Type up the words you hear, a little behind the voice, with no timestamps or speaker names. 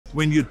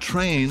when you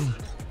train,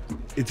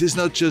 it is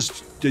not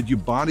just that your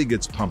body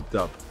gets pumped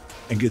up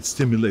and gets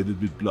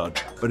stimulated with blood,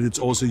 but it's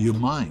also your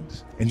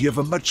mind. And you have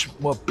a much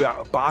more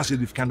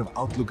positive kind of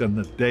outlook on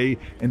the day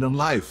and on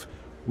life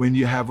when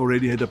you have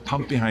already had a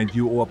pump behind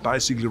you, or a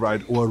bicycle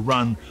ride, or a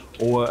run,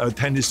 or a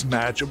tennis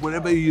match, or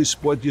whatever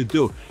sport you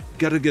do. You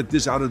gotta get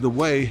this out of the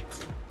way,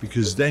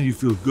 because then you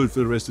feel good for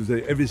the rest of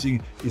the day.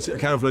 Everything is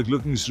kind of like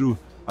looking through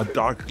a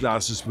dark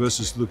glasses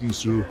versus looking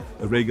through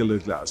a regular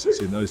glasses.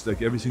 You know, it's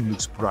like everything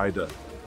looks brighter.